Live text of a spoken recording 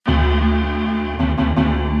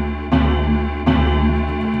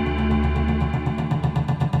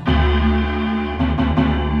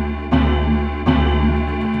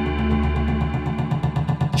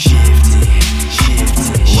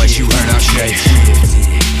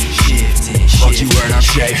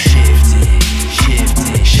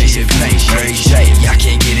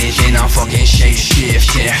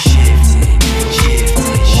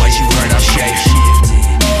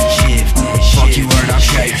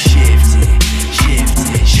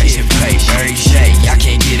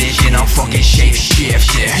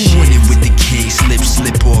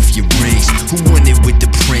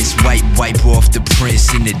with the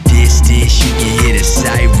prince in the distance. You can hear the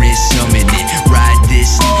sirens summon it. Ride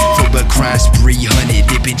this for a crime spree, 100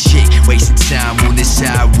 dipping chick, wasting time on the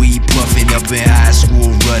side, we puffing up in high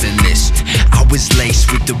school rudderless. I was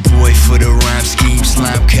laced with the boy for the rhyme scheme,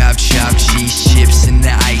 slime cop, chopped cheese, chips, and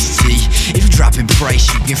the iced tea. If you're dropping price,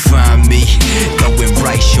 you can find me throwing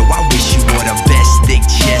rice. Yo, I wish you wore the best thick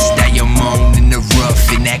chest, diamond in the rough,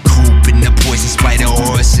 in that coupe, in the poison spider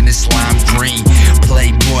horse, in the slime green.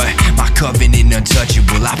 Playboy, my covenant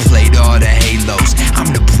untouchable. I played all the halos.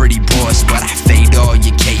 I'm the pretty boss, but I fade all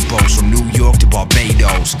your capos from New York to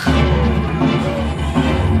Barbados.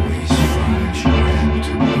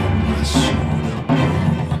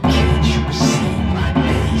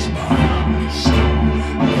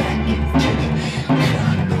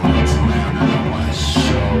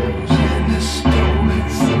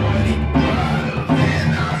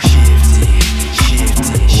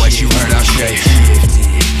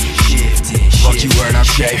 Fuck you heard, I'm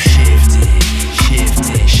shifting.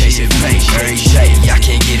 Chasing pace every day. I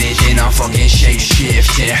can't get it, then I'm fucking shape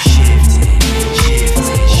shifting.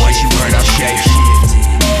 What you heard, I'm shifting.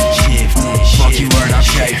 Fuck you heard, I'm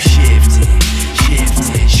shifting.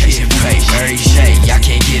 Chasing pace every day. I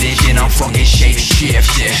can't get it, then I'm fucking shape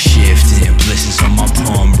shifting. Shifting, blessings on my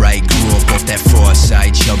palm right. Grew up off that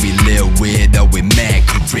foresight, chubby little weirdo with mad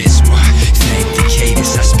charisma. Thank the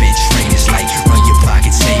cadence, I spit trainers like run your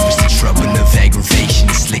pocket savers. The trouble of aggravation,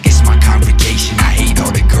 the slick as my congregation. I hate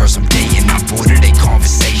all the girls I'm dating, I'm bored of their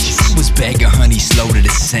conversations. I was bag of honey, slow to the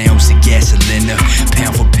sounds of gasoline.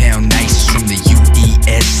 Pound for pound nice from the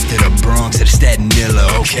UES to the Bronx to the Staten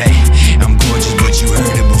Island. Okay, I'm gorgeous, but you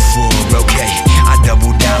heard it before. Okay, I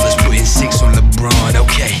double dollars, putting 6 on LeBron.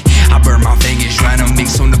 Okay, I burn my fingers trying to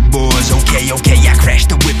mix on the boards. Okay, I crashed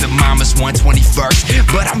the whip at mama's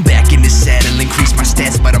 121st, but I'm back in the saddle, increase my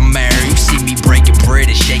stats, but I'm married. You see me breaking bread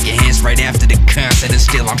and shaking hands right after the concert, and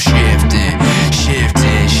still I'm shifting.